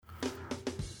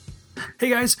Hey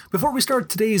guys, before we start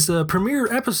today's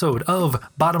premiere episode of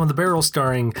Bottom of the Barrel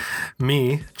starring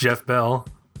me, Jeff Bell,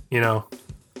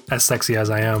 as sexy as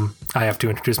I am, I have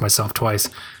to introduce myself twice.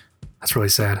 That's really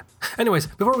sad. Anyways,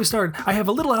 before we start, I have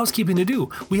a little housekeeping to do.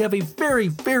 We have a very,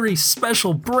 very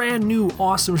special, brand new,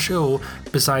 awesome show,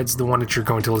 besides the one that you're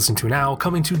going to listen to now,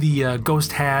 coming to the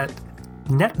Ghost Hat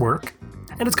Network.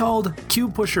 And it's called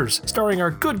Cube Pushers, starring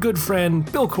our good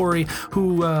friend Bill Corey,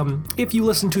 who, if you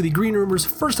listen to the Green Rumors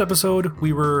first episode,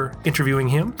 we were interviewing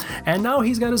him, and now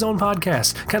he's got his own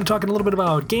podcast, kind of talking a little bit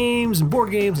about games and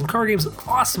board games and card games.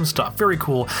 Awesome stuff, very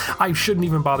cool. I shouldn't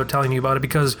even bother telling you about it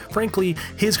because, frankly,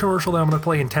 his commercial that I'm going to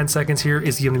play in 10 seconds here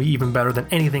is going to be even better than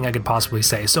anything I could possibly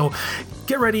say. So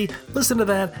get ready, listen to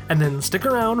that, and then stick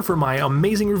around for my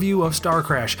amazing review of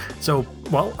Starcrash. So,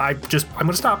 well, I'm going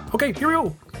to stop. Okay, here we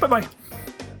go. Bye-bye.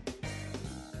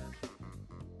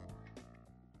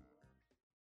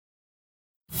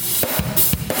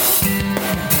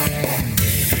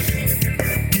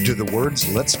 Do the words,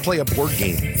 "let's play a board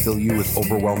game," fill you with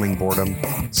overwhelming boredom?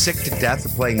 Sick to death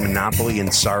of playing Monopoly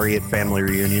and sorry at family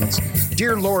reunions?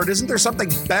 Dear Lord, isn't there something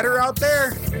better out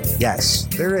there? Yes,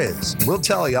 there is. We'll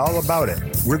tell you all about it.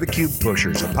 We're the Cube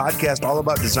Pushers, a podcast all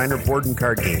about designer board and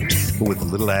card games, but with a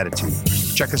little attitude.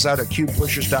 Check us out at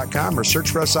cubepushers.com or search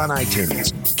for us on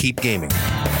iTunes. Keep gaming.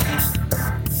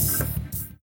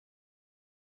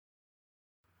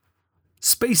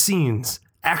 Space scenes,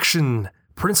 action,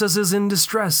 princesses in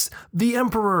distress, the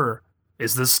Emperor.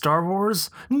 Is this Star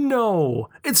Wars? No,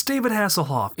 it's David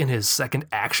Hasselhoff in his second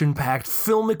action-packed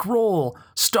filmic role,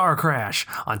 Starcrash,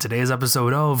 on today's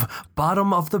episode of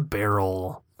Bottom of the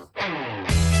Barrel.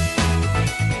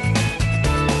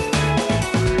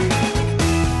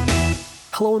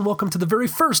 Hello and welcome to the very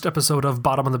first episode of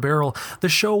Bottom of the Barrel, the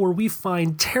show where we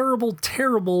find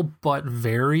terrible, but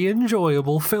very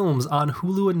enjoyable films on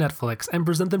Hulu and Netflix and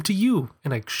present them to you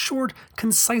in a short,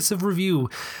 concise review,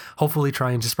 hopefully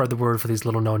trying to spread the word for these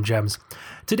little-known gems.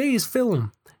 Today's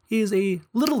film is a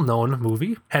little-known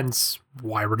movie, hence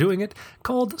why we're doing it,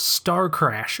 called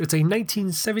Starcrash. It's a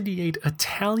 1978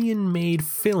 Italian-made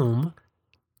film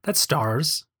that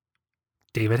stars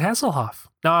David Hasselhoff.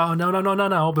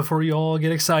 No, before you all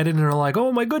get excited and are like,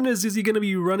 oh my goodness, is he going to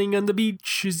be running on the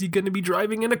beach? Is he going to be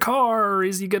driving in a car?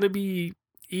 Is he going to be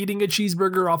eating a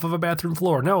cheeseburger off of a bathroom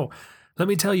floor? No, let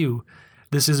me tell you,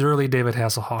 this is early David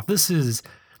Hasselhoff.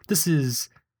 This is,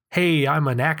 hey, I'm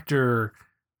an actor,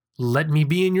 let me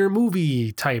be in your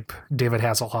movie type David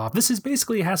Hasselhoff. This is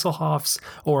basically Hasselhoff's,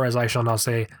 or as I shall now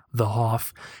say, the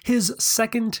Hoff, his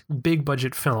second big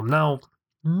budget film. Now,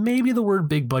 maybe the word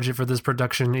big budget for this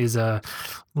production is a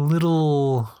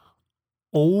little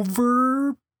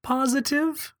over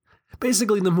positive.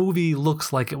 Basically, the movie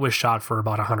looks like it was shot for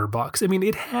about $100. I mean,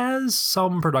 it has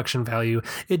some production value.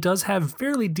 It does have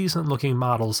fairly decent looking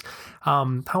models.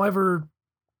 However,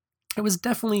 it was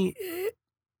definitely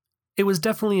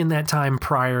in that time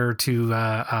prior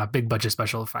to big budget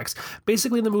special effects.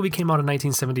 Basically, the movie came out in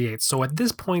 1978. So at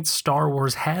this point, Star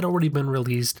Wars had already been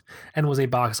released and was a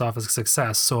box office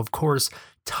success. So of course,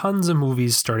 tons of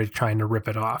movies started trying to rip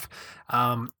it off.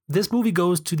 This movie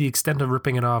goes to the extent of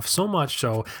ripping it off so much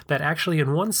so that actually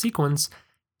in one sequence,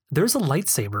 there's a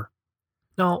lightsaber.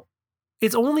 Now,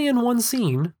 it's only in one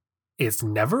scene. It's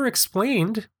never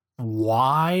explained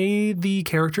why the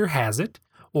character has it,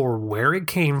 or where it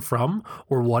came from,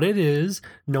 or what it is.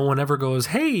 No one ever goes,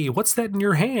 hey, what's that in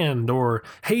your hand? Or,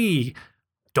 hey,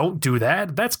 don't do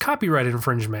that. That's copyright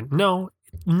infringement. No,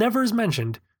 never is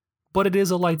mentioned, but it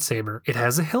is a lightsaber. It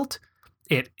has a hilt.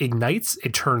 It ignites.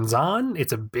 It turns on.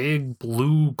 It's a big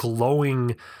blue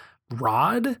glowing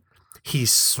rod. He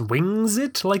swings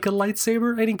it like a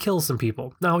lightsaber and he kills some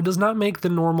people. Now, it does not make the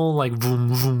normal, like, vroom,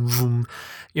 vroom, vroom,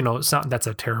 sound. That's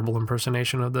a terrible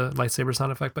impersonation of the lightsaber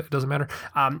sound effect, but it doesn't matter.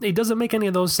 It doesn't make any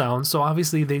of those sounds. So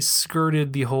obviously they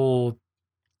skirted the whole,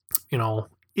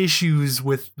 issues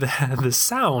with the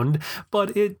sound,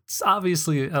 but it's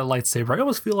obviously a lightsaber. I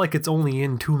almost feel like it's only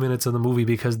in 2 minutes of the movie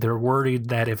because they're worried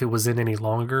that if it was in any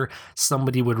longer,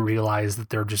 somebody would realize that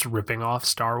they're just ripping off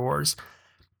Star Wars.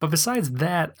 But besides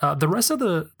that, the rest of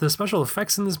the special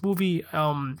effects in this movie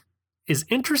is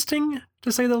interesting,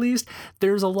 to say the least.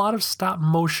 There's a lot of stop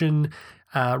motion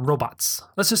robots.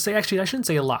 Let's just say, actually, I shouldn't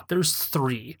say a lot. There's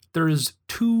 3. There's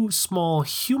 2 small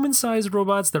human-sized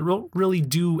robots that don't really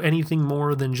do anything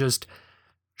more than just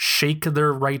shake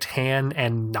their right hand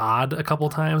and nod a couple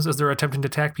times as they're attempting to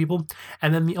attack people.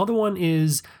 And then the other one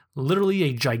is literally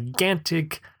a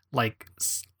gigantic, like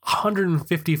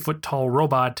 150-foot tall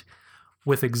robot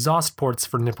with exhaust ports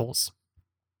for nipples.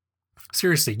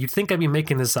 Seriously, you'd think I'd be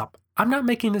making this up. I'm not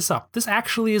making this up. This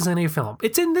actually is in a film.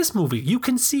 It's in this movie. You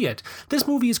can see it. This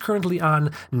movie is currently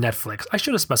on Netflix. I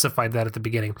should have specified that at the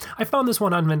beginning. I found this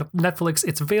one on Netflix.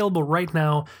 It's available right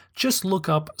now. Just look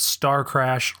up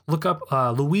Starcrash. Look up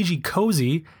Luigi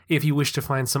Cozy if you wish to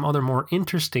find some other more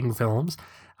interesting films.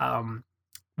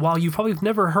 While you probably have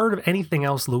never heard of anything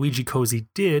else Luigi Cozy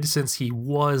did, since he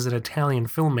was an Italian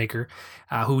filmmaker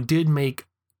who did make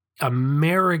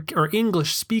American or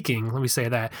English speaking, let me say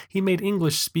that, he made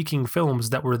English speaking films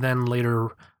that were then later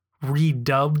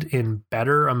redubbed in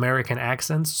better American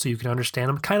accents so you can understand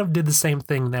them. Kind of did the same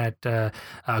thing that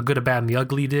Good, a Bad, and the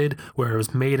Ugly did, where it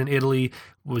was made in Italy,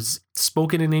 was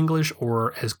spoken in English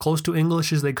or as close to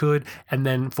English as they could, and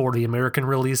then for the American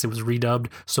release it was redubbed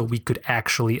so we could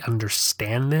actually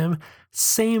understand them.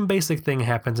 Same basic thing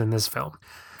happens in this film.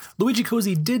 Luigi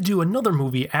Cozy did do another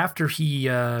movie after he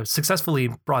successfully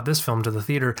brought this film to the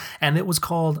theater, and it was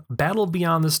called Battle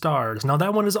Beyond the Stars. Now,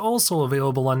 that one is also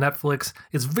available on Netflix.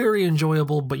 It's very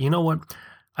enjoyable, but you know what?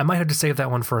 I might have to save that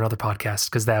one for another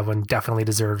podcast, because that one definitely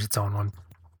deserves its own one.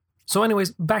 So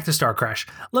anyways, back to Starcrash.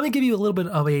 Let me give you a little bit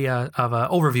of an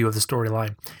overview of the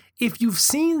storyline. If you've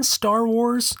seen Star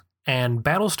Wars and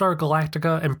Battlestar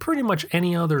Galactica and pretty much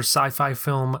any other sci-fi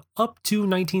film up to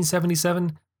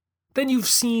 1977, then you've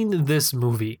seen this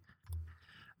movie.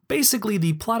 Basically,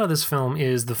 the plot of this film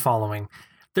is the following.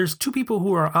 There's two people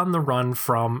who are on the run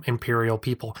from Imperial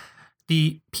people.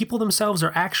 The people themselves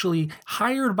are actually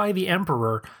hired by the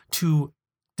Emperor to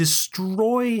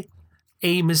destroy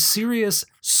a mysterious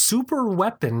super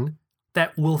weapon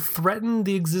that will threaten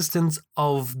the existence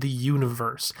of the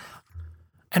universe.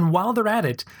 And while they're at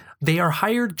it, they are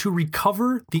hired to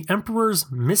recover the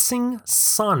Emperor's missing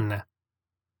son.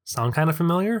 Sound kind of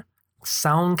familiar?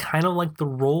 Sound kind of like the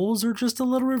roles are just a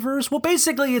little reversed? Well,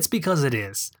 basically, it's because it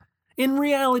is. In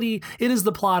reality, it is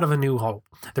the plot of A New Hope.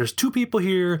 There's two people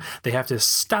here. They have to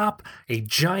stop a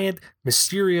giant,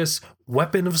 mysterious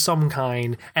weapon of some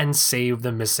kind and save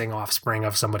the missing offspring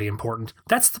of somebody important.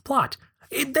 That's the plot.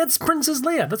 That's Princess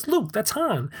Leia. That's Luke. That's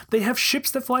Han. They have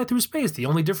ships that fly through space. The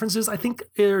only difference is, the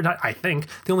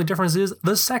only difference is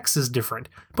the sex is different.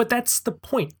 But that's the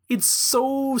point. It's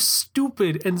so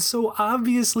stupid and so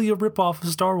obviously a ripoff of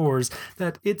Star Wars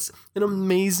that it's an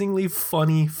amazingly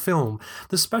funny film.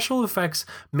 The special effects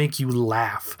make you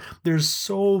laugh. They're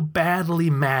so badly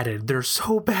matted. They're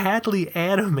so badly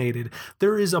animated.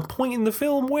 There is a point in the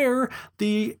film where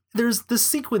there's the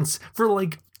sequence for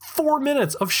like 4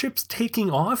 minutes of ships taking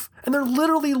off, and they're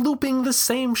literally looping the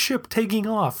same ship taking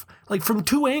off, like from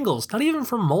two angles, not even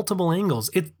from multiple angles.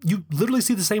 You literally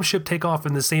see the same ship take off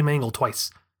in the same angle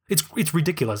twice. It's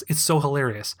ridiculous. It's so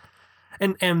hilarious.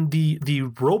 And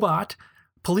the robot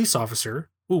police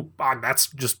officer. Ooh, that's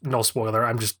just no spoiler.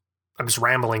 I'm just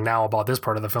rambling now about this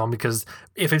part of the film, because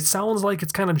if it sounds like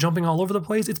it's kind of jumping all over the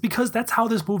place, it's because that's how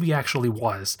this movie actually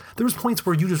was. There was points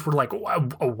where you just were like,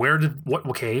 what,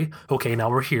 okay,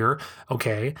 now we're here,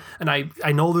 okay. And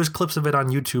I know there's clips of it on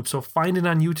YouTube, so find it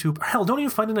on YouTube. Hell, don't even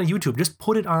find it on YouTube, just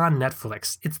put it on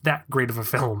Netflix. It's that great of a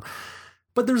film.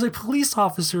 But there's a police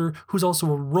officer who's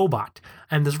also a robot,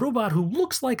 and this robot, who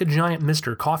looks like a giant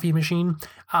Mr. Coffee machine,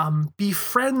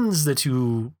 befriends the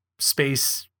two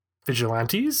space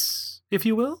vigilantes, if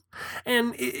you will.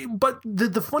 But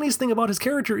the funniest thing about his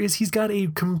character is he's got a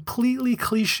completely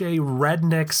cliche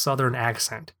redneck Southern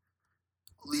accent.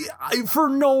 For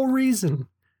no reason.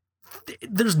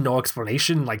 There's no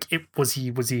explanation. Like, was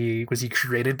he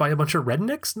created by a bunch of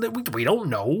rednecks? We don't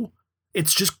know.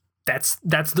 It's just that's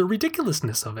the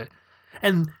ridiculousness of it.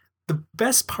 And the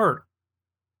best part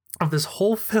of this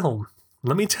whole film,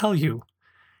 let me tell you,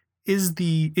 is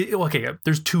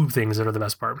there's two things that are the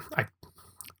best part.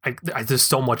 There's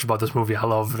so much about this movie I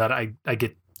love that I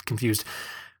get confused.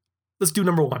 Let's do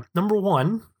number one. Number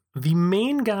one, the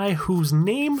main guy whose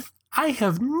name I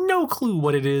have no clue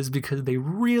what it is, because they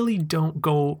really don't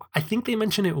go. I think they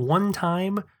mention it one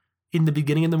time in the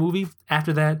beginning of the movie.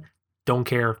 After that, don't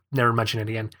care. Never mention it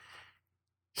again.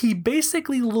 He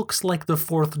basically looks like the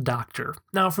Fourth Doctor.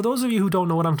 Now, for those of you who don't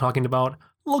know what I'm talking about,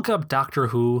 look up Doctor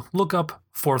Who, look up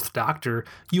Fourth Doctor.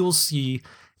 You'll see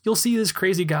this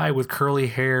crazy guy with curly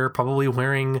hair, probably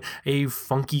wearing a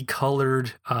funky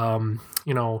colored,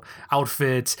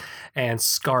 outfit and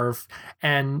scarf.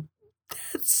 And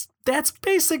that's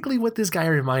basically what this guy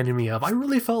reminded me of. I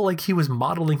really felt like he was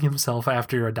modeling himself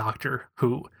after a Doctor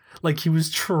Who. Like he was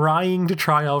trying to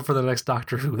try out for the next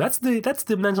Doctor Who. That's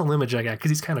the mental image I got, because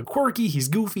he's kind of quirky, he's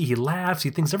goofy, he laughs, he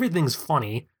thinks everything's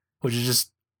funny, which is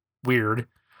just weird.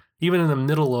 Even in the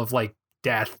middle of like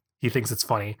death, he thinks it's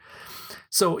funny.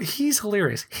 So he's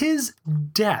hilarious. His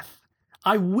death,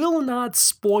 I will not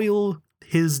spoil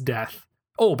his death,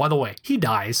 Oh, by the way, he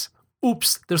dies.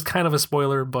 Oops, there's kind of a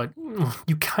spoiler, but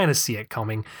you kind of see it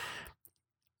coming.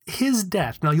 His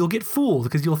death, now you'll get fooled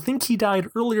because you'll think he died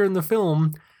earlier in the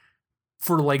film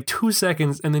for like 2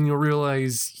 seconds, and then you'll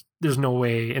realize there's no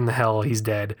way in the hell he's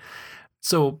dead.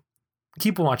 So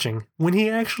keep watching. When he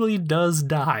actually does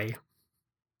die,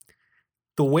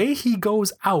 the way he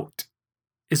goes out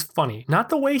is funny. Not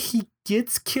the way he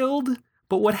gets killed,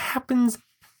 but what happens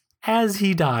as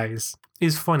he dies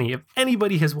is funny. If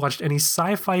anybody has watched any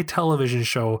sci-fi television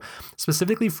show,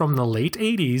 specifically from the late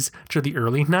 80s to the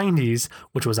early 90s,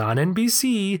 which was on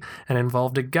NBC and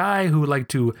involved a guy who liked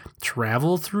to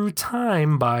travel through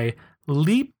time by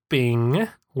leaping,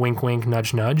 wink, wink,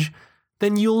 nudge, nudge,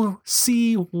 then you'll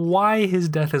see why his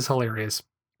death is hilarious.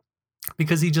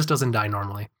 Because he just doesn't die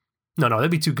normally. No, that'd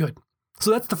be too good.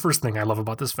 So that's the first thing I love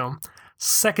about this film.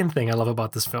 Second thing I love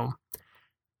about this film.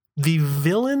 The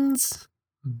villain's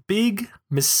big,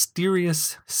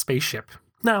 mysterious spaceship.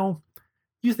 Now,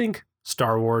 you think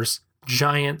Star Wars,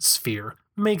 giant sphere.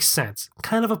 Makes sense.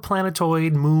 Kind of a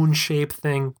planetoid, moon-shaped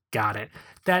thing. Got it.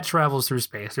 That travels through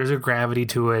space. There's a gravity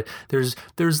to it.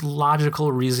 There's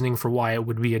logical reasoning for why it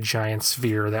would be a giant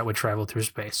sphere that would travel through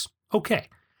space. Okay.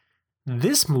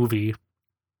 This movie,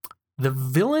 the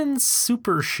villain's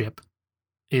super ship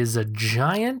is a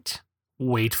giant,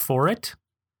 wait for it,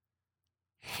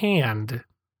 hand.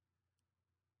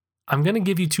 I'm going to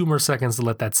give you 2 more seconds to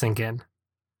let that sink in.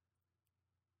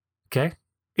 Okay?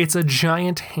 It's a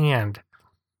giant hand.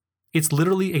 It's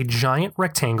literally a giant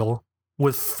rectangle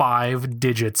with 5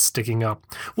 digits sticking up.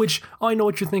 Which, I know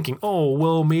what you're thinking. Oh,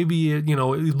 well, maybe it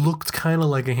looked kind of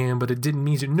like a hand, but it didn't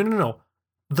mean it. No.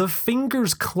 The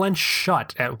fingers clench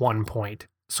shut at one point,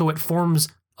 so it forms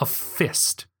a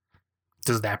fist.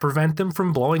 Does that prevent them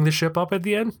from blowing the ship up at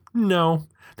the end? No,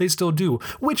 they still do.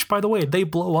 Which, by the way, they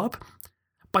blow up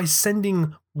by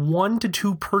sending 1 to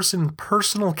 2 person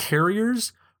personal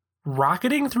carriers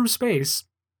rocketing through space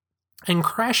and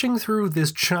crashing through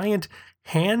this giant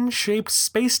hand-shaped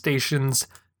space station's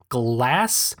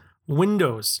glass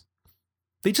windows.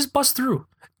 They just bust through.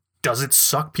 Does it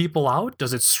suck people out?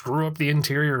 Does it screw up the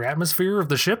interior atmosphere of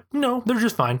the ship? No, they're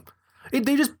just fine.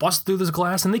 They just bust through this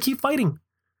glass and they keep fighting.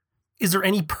 Is there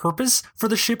any purpose for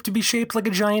the ship to be shaped like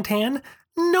a giant hand?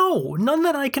 No, none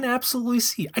that I can absolutely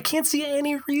see. I can't see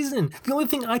any reason. The only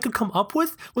thing I could come up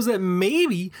with was that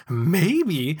maybe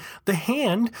the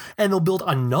hand, and they'll build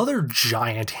another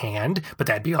giant hand, but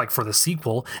that'd be like for the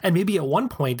sequel, and maybe at one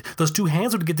point, those 2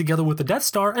 hands would get together with the Death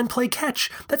Star and play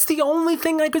catch. That's the only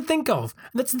thing I could think of.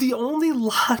 That's the only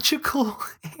logical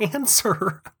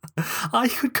answer I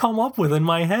could come up with in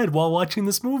my head while watching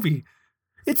this movie.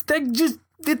 It's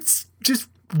just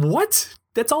what?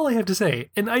 That's all I have to say.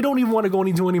 And I don't even want to go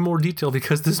into any more detail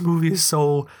because this movie is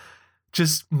so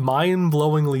just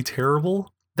mind-blowingly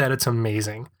terrible that it's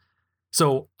amazing.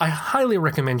 So I highly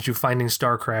recommend you finding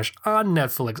Starcrash on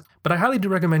Netflix, but I highly do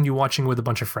recommend you watching with a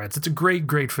bunch of friends. It's a great,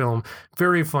 great film.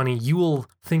 Very funny. You will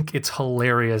think it's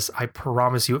hilarious. I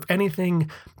promise you. If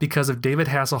anything, because of David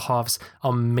Hasselhoff's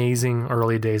amazing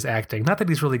early days acting. Not that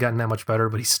he's really gotten that much better,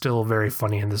 but he's still very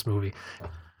funny in this movie.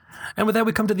 And with that,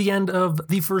 we come to the end of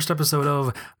the first episode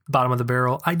of Bottom of the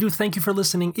Barrel. I do thank you for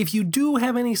listening. If you do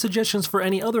have any suggestions for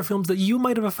any other films that you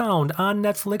might have found on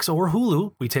Netflix or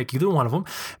Hulu, we take either one of them,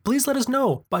 please let us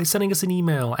know by sending us an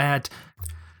email at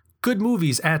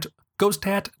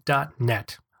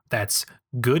goodmovies@ghosthat.net. That's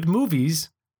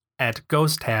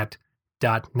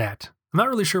goodmovies@ghosthat.net. I'm not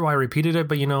really sure why I repeated it,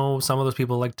 but some of those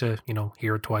people like to,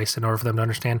 hear it twice in order for them to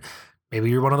understand. Maybe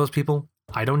you're one of those people.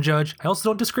 I don't judge. I also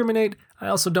don't discriminate. I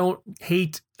also don't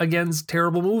hate against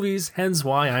terrible movies, hence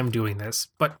why I'm doing this.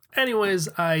 But anyways,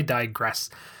 I digress.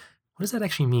 What does that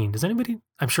actually mean? Does anybody?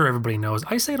 I'm sure everybody knows.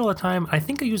 I say it all the time. I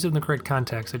think I use it in the correct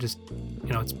context. I just,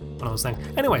 it's one of those things.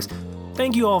 Anyways,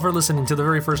 thank you all for listening to the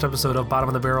very first episode of Bottom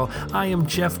of the Barrel. I am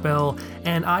Jeff Bell,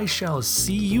 and I shall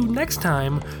see you next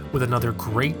time with another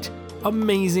great,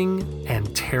 amazing,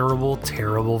 and terrible,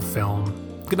 terrible film.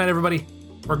 Good night, everybody,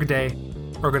 or good day,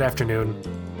 or good afternoon,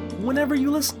 whenever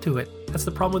you listen to it. That's the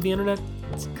problem with the internet.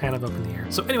 It's kind of up in the air.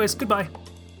 So anyways, goodbye.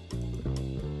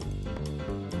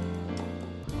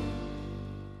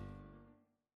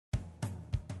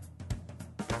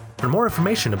 For more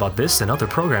information about this and other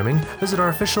programming, visit our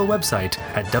official website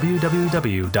at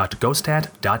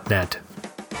www.ghosthat.net.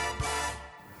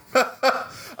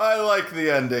 I like the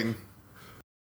ending.